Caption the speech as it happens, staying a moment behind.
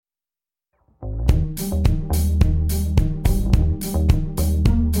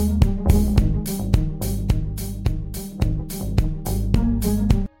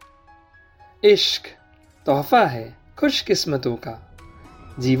इश्क तोहफा है खुशकिस्मतों का,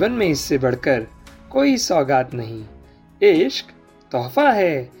 जीवन में इससे बढ़कर कोई सौगात नहीं। इश्क तोहफा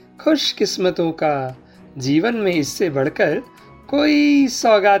है खुशकिस्मतों का, जीवन में इससे बढ़कर कोई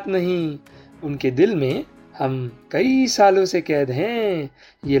सौगात नहीं। उनके दिल में हम कई सालों से कैद हैं,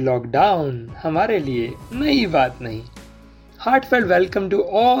 ये लॉकडाउन हमारे लिए नई बात नहीं। Heartfelt welcome to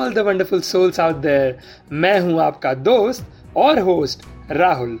all the wonderful souls out there. मैं हूं आपका दोस्त और होस्ट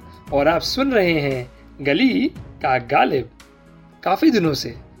राहुल, और आप सुन रहे हैं गली का गालिब। काफी दिनों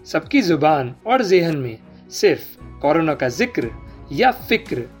से सबकी जुबान और ज़हन में सिर्फ कोरोना का जिक्र या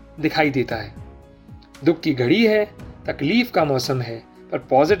फिक्र दिखाई देता है। दुख की घड़ी है, तकलीफ का मौसम है, पर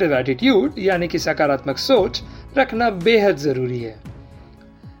पॉजिटिव एटीट्यूड यानी कि सकारात्मक सोच रखना बेहद जरूरी है।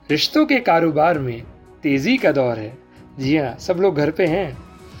 रिश्तों के कारोबार में तेजी का दौर है। जी हाँ, सब लोग घर पे हैं।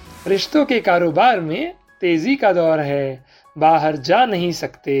 रिश्तों के कारोबार में तेजी का दौर है, बाहर जा नहीं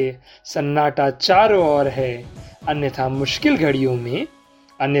सकते, सन्नाटा चारों ओर है। अन्यथा मुश्किल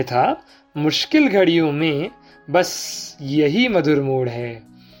घड़ियों में बस यही मधुर मोड़ है।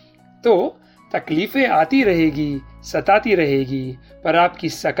 तो तकलीफें आती रहेगी, सताती रहेगी, पर आपकी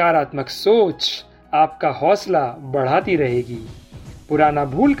सकारात्मक सोच आपका हौसला बढ़ाती रहेगी। पुराना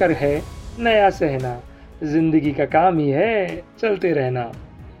भूल कर है नया सहना, जिंदगी का काम ही है चलते रहना।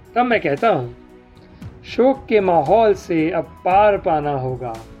 तब मैं कहता हूँ शोक के माहौल से अब पार पाना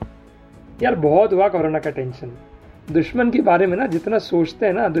होगा। यार बहुत हुआ कोरोना का टेंशन। दुश्मन के बारे में ना जितना सोचते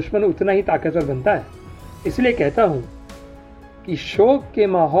हैं ना, दुश्मन उतना ही ताकतवर बनता है। इसलिए कहता हूँ कि शोक के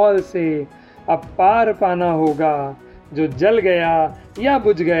माहौल से अब पार पाना होगा। जो जल गया या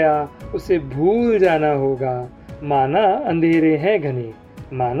बुझ गया उसे भूल जाना होगा। माना अंधेरे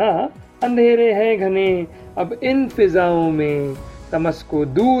हैं घने, अब इन फिजाओं में तमस को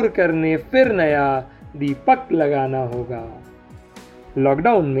दूर करने फिर नया दीपक लगाना होगा।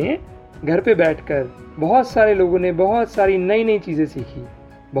 लॉकडाउन में घर पे बैठकर बहुत सारे लोगों ने बहुत सारी नई चीजें सीखी,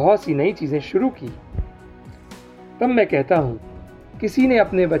 बहुत सी नई चीजें शुरू की। तब मैं कहता हूँ किसी ने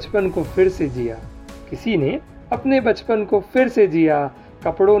अपने बचपन को फिर से जिया,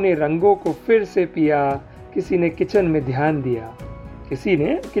 कपड़ों ने रंगों को फिर से पिया। किसी ने किचन में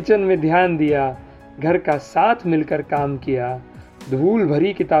ध्यान दिया, घर का साथ मिलकर काम किया। धूल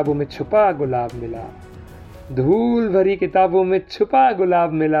भरी किताबों में छुपा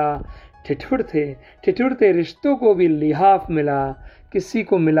गुलाब मिला। ठिठुरते रिश्तों को भी लिहाफ मिला। किसी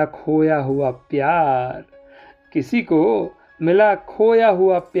को मिला खोया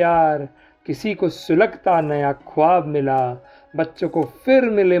प्यार, किसी को सुलगता नया ख्वाब मिला। बच्चों को फिर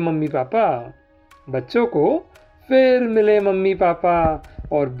मिले मम्मी पापा,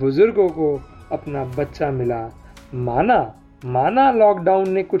 और बुजुर्गों को अपना बच्चा मिला। माना लॉकडाउन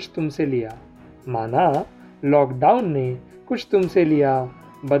ने कुछ तुमसे लिया,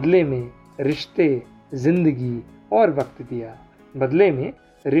 बदले में रिश्ते, जिंदगी और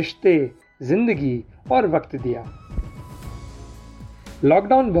वक्त दिया।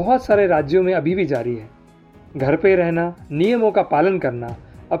 लॉकडाउन बहुत सारे राज्यों में अभी भी जारी है। घर पे रहना, नियमों का पालन करना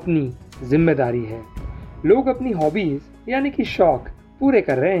अपनी जिम्मेदारी है। लोग अपनी हॉबीज यानी कि शौक पूरे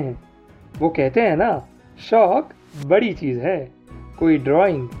कर रहे हैं। वो कहते हैं ना, शौक बड़ी चीज है। कोई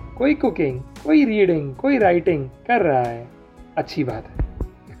ड्राइंग, कोई कुकिंग, कोई रीडिंग, कोई राइटिंग कर रहा है, अच्छी बात है।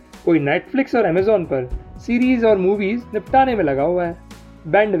 कोई नेटफ्लिक्स और अमेज़न पर सीरीज और मूवीज निपटाने में लगा हुआ है,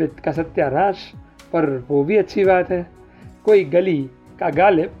 बैंडविड्थ का सत्यानाश, पर वो भी अच्छी बात है। कोई गली का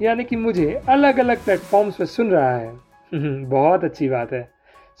गालिब यानी कि मुझे अलग अलग प्लेटफॉर्म्स पर सुन रहा है, बहुत अच्छी बात है।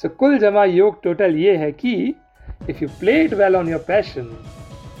 सो कुल जमा योग टोटल ये है कि if you play it well on your passion,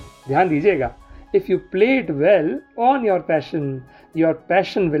 ध्यान दीजिएगा, if you play it well on your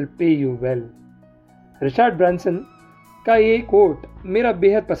passion will pay you well. Richard Branson का ये कोट मेरा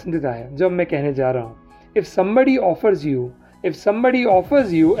बेहद पसंदीदा है, जो मैं कहने जा रहा हूँ। If somebody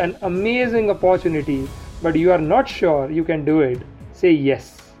offers you an amazing opportunity but you are not sure you can do it, say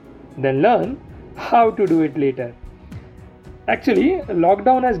yes, then learn how to do it later. Actually,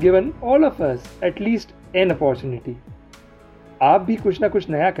 lockdown has given all of us at least an opportunity. आप भी कुछ ना कुछ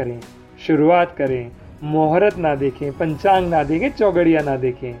नया करें, शुरुआत करें। मुहूर्त ना देखें, पंचांग ना देखें, चौगड़िया ना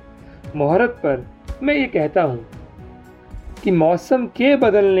देखें। मुहूर्त पर मैं ये कहता हूँ कि मौसम के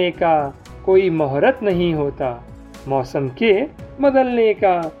बदलने का कोई मुहूर्त नहीं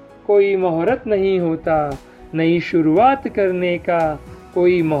होता, नई शुरुआत करने का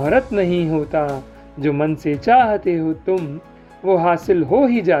कोई मुहूर्त नहीं होता। जो मन से चाहते हो तुम वो हासिल हो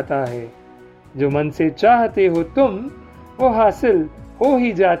ही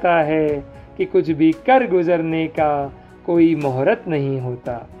जाता है, कि कुछ भी कर गुजरने का कोई मुहूर्त नहीं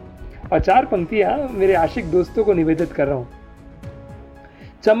होता। और 4 पंक्तियां मेरे आशिक दोस्तों को निवेदित कर रहा हूं।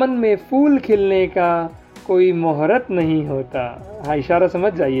 चमन में फूल खिलने का कोई मुहूर्त नहीं होता। हाँ, इशारा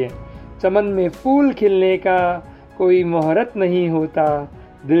समझ जाइए। चमन में फूल खिलने का कोई मुहूर्त नहीं होता,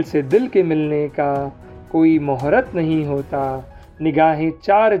 दिल से दिल के मिलने का कोई मुहूर्त नहीं होता। निगाहें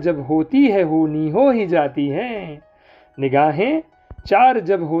चार जब होती है होनी हो ही जाती हैं, निगाहें चार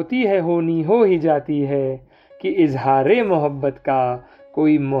जब होती है होनी हो ही जाती है, कि इजहारे मोहब्बत का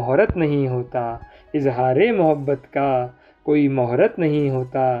कोई मुहूर्त नहीं होता, इजहारे मोहब्बत का कोई मुहूर्त नहीं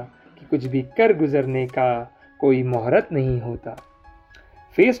होता, कि कुछ भी कर गुजरने का कोई मुहूर्त नहीं होता।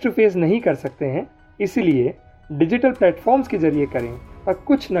 फेस टू फेस नहीं कर सकते हैं, इसलिए डिजिटल प्लेटफॉर्म्स के जरिए करें और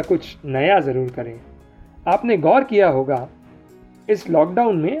कुछ न कुछ नया ज़रूर करें। आपने गौर किया होगा इस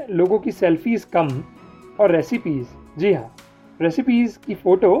लॉकडाउन में लोगों की सेल्फीज़ कम और रेसिपीज़, जी हाँ, रेसिपीज़ की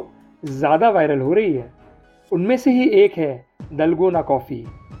फ़ोटो ज़्यादा वायरल हो रही है। उनमें से ही एक है दलगोना कॉफ़ी।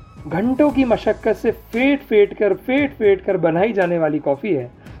 घंटों की मशक्क़त से फेंट फेंट कर बनाई जाने वाली कॉफ़ी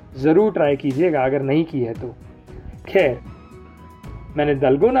है। ज़रूर ट्राई कीजिएगा अगर नहीं की है तो। खैर, मैंने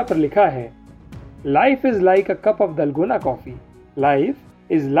दलगोना पर लिखा है, life is like a cup of dalgona coffee, life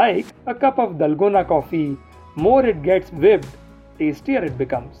is like a cup of dalgona coffee, more it gets whipped tastier it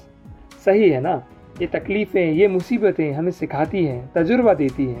becomes. सही है ना? ये तकलीफ़ें, ये मुसीबतें हमें सिखाती हैं, तजुर्बा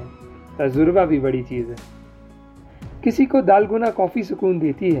देती हैं। तजुर्बा भी बड़ी चीज़ है। किसी को दालगोना कॉफ़ी सुकून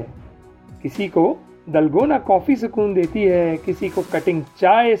देती है, किसी को दलगोना कॉफ़ी सुकून देती है, किसी को कटिंग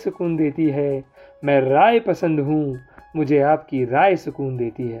चाय सुकून देती है। मैं राय पसंद हूँ, मुझे आपकी राय सुकून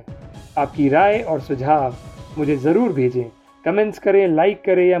देती है। आपकी राय और सुझाव मुझे ज़रूर भेजें, कमेंट्स करें, लाइक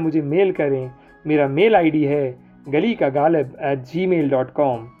करें या मुझे मेल करें। मेरा मेल आईडी है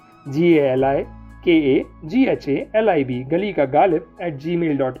galikaghalib@gmail.com, GALIKAGHALIB,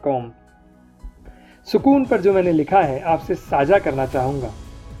 galikaghalib@gmail.com। सुकून पर जो मैंने लिखा है आपसे साझा करना चाहूँगा।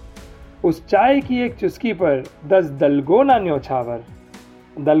 उस चाय की एक चुस्की पर 10 दलगोना न्योछावर।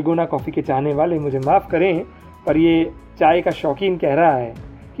 दलगोना कॉफ़ी के चाहने वाले मुझे माफ़ करें, पर ये चाय का शौकीन कह रहा है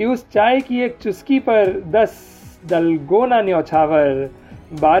कि उस चाय की एक चुस्की पर 10 दलगोना न्योछावर।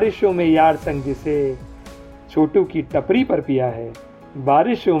 बारिशों में यार संग जिसे छोटू की टपरी पर पिया है,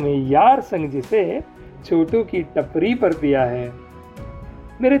 बारिशों में यार संग जिसे छोटू की टपरी पर पिया है।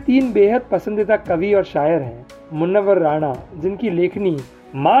 मेरे 3 बेहद पसंदीदा कवि और शायर हैं। मुन्नवर राणा, जिनकी लेखनी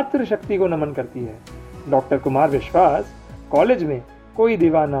मातृ शक्ति को नमन करती है। डॉक्टर कुमार विश्वास, कॉलेज में कोई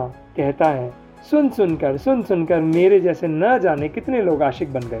दीवाना कहता है, सुन सुनकर मेरे जैसे न जाने कितने लोग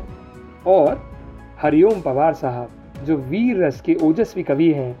आशिक बन गए। और हरिओम पवार साहब, जो वीर रस के ओजस्वी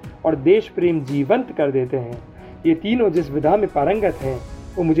कवि हैं और देश प्रेम जीवंत कर देते हैं। ये तीनों जिस विधा में पारंगत हैं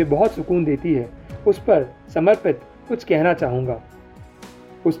वो मुझे बहुत सुकून देती है। उस पर समर्पित कुछ कहना चाहूँगा।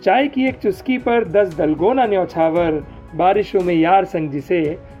 उस चाय की एक चुस्की पर 10 दलगोना न्योछावर, बारिशों में यार संग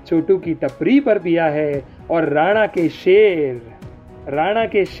जिसे छोटू की टपरी पर पिया है। और राणा के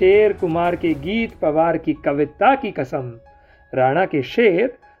शेर कुमार के गीत पवार की कविता की कसम, राणा के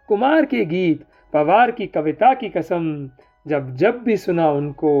शेर कुमार के गीत पवार की कविता की कसम, जब भी सुना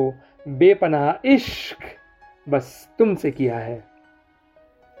उनको बेपनाह इश्क बस तुमसे किया है।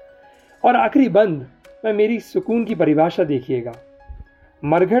 और आखिरी बंद में मेरी सुकून की परिभाषा देखिएगा।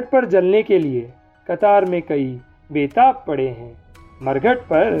 मरघट पर जलने के लिए कतार में कई बेताब पड़े हैं, मरघट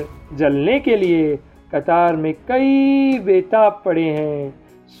पर जलने के लिए कतार में कई बेताब पड़े हैं।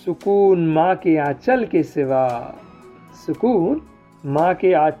 सुकून माँ के आंचल के सिवा, सुकून माँ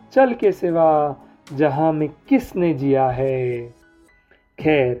के आंचल के सिवा जहाँ में किसने जिया है।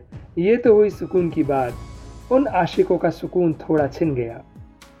 खैर, ये तो हुई सुकून की बात। उन आशिकों का सुकून थोड़ा छिन गया।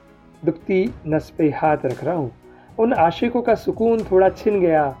 दुखती नस पे हाथ रख रहा हूँ। उन आशिकों का सुकून थोड़ा छिन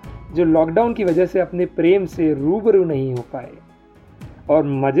गया जो लॉकडाउन की वजह से अपने प्रेम से रूबरू नहीं हो पाए। और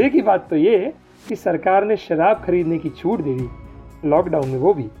मज़े की बात तो ये कि सरकार ने शराब खरीदने की छूट दे दी लॉकडाउन में,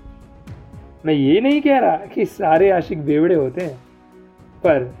 वो भी। मैं ये नहीं कह रहा कि सारे आशिक बेवड़े होते हैं,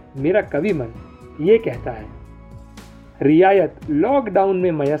 पर मेरा कवि मन ये कहता है, रियायत लॉकडाउन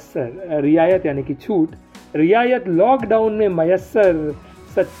में मयस्सर, रियायत यानी कि छूट, रियायत लॉकडाउन में मयस्सर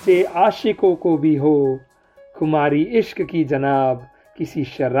सच्चे आशिकों को भी हो। खुमारी इश्क की जनाब किसी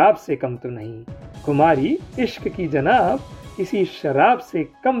शराब से कम तो नहीं, खुमारी इश्क की जनाब किसी शराब से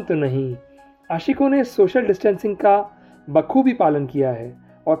कम तो नहीं। आशिकों ने सोशल डिस्टेंसिंग का बखूबी पालन किया है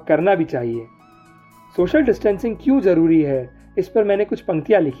और करना भी चाहिए। सोशल डिस्टेंसिंग क्यों ज़रूरी है, इस पर मैंने कुछ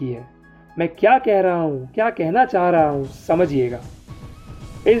पंक्तियाँ लिखी है। मैं क्या कह रहा हूँ, क्या कहना चाह रहा हूँ, समझिएगा।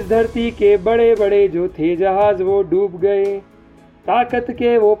 इस धरती के बड़े बड़े जो थे जहाज वो डूब गए, ताकत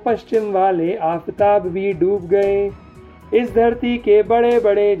के वो पश्चिम वाले आफताब भी डूब गए। इस धरती के बड़े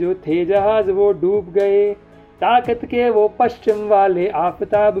बड़े जो थे जहाज वो डूब गए, ताकत के वो पश्चिम वाले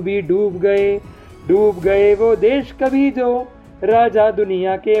आफताब भी डूब गए। डूब गए वो देश कभी जो राजा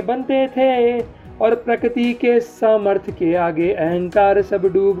दुनिया के बनते थे, और प्रकृति के सामर्थ्य के आगे अहंकार सब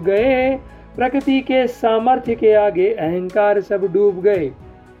डूब गए। प्रकृति के सामर्थ्य के आगे अहंकार सब डूब गए।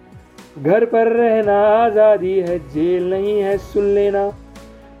 घर पर रहना आजादी है, जेल नहीं है, सुन लेना।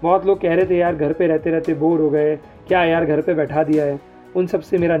 बहुत लोग कह रहे थे यार घर पे रहते रहते बोर हो गए, क्या यार घर पे बैठा दिया है। उन सब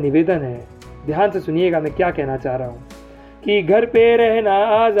से मेरा निवेदन है, ध्यान से सुनिएगा मैं क्या कहना चाह रहा हूँ, कि घर पे रहना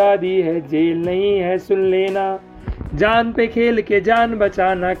आजादी है, जेल नहीं है, सुन लेना। जान पे खेल के जान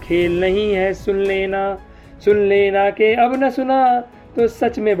बचाना खेल नहीं है, सुन लेना। सुन लेना के अब न सुना तो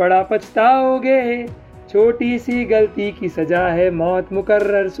सच में बड़ा पछताओगे। छोटी सी गलती की सजा है मौत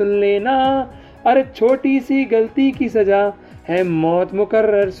मुकर्रर, सुन लेना। अरे छोटी सी गलती की सजा है मौत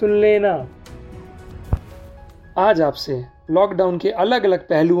मुकर्रर, सुन लेना। आज आपसे लॉकडाउन के अलग अलग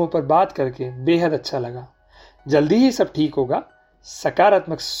पहलुओं पर बात करके बेहद अच्छा लगा। जल्दी ही सब ठीक होगा।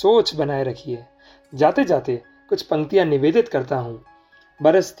 सकारात्मक सोच बनाए रखिए। जाते जाते कुछ पंक्तियां निवेदित करता हूं।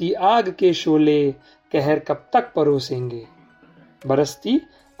 बरसती आग के शोले कहर कब तक परोसेंगे। बरसती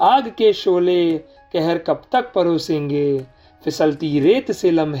आग के शोले कहर कब तक परोसेंगे। फिसलती रेत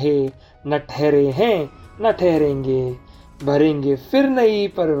से लम्हे न ठहरे हैं न ठहरेंगे। भरेंगे फिर नई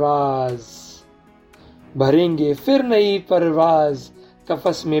परवाज, भरेंगे फिर नई परवाज।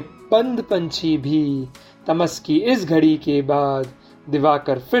 कफस में बंद पंछी भी तमस की इस घड़ी के बाद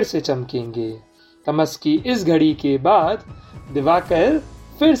दिवाकर फिर से चमकेंगे। तमस की इस घड़ी के बाद दिवाकर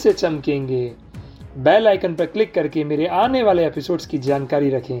फिर से चमकेंगे। बेल आइकन पर क्लिक करके मेरे आने वाले एपिसोड्स की जानकारी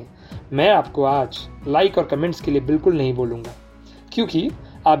रखें। मैं आपको आज लाइक और कमेंट्स के लिए बिल्कुल नहीं बोलूँगा, क्योंकि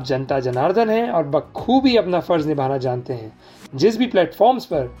आप जनता जनार्दन हैं और बखूबी अपना फ़र्ज़ निभाना जानते हैं। जिस भी प्लेटफॉर्म्स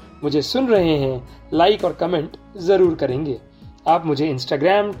पर मुझे सुन रहे हैं, लाइक और कमेंट ज़रूर करेंगे। आप मुझे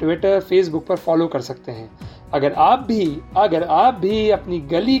इंस्टाग्राम, ट्विटर, फेसबुक पर फॉलो कर सकते हैं। अगर आप भी अपनी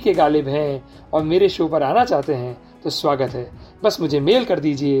गली के गालिब हैं और मेरे शो पर आना चाहते हैं तो स्वागत है। बस मुझे मेल कर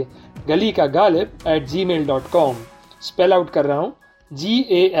दीजिए galikaghalib@gmail.com। स्पेल आउट कर रहा हूँ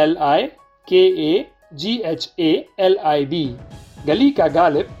GALIKAGHALIB,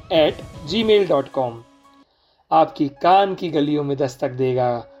 galikaghalib@gmail.com। आपकी कान की गलियों में दस्तक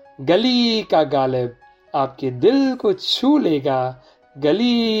देगा गली का गालिब, आपके दिल को छू लेगा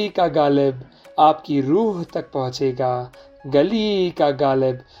गली का गालिब, आपकी रूह तक पहुंचेगा गली का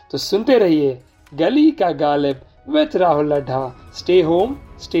गालिब। तो सुनते रहिए गली का Ghalib with Rahul Ladha. Stay home,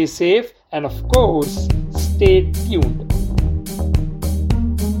 stay safe, and of course, stay tuned.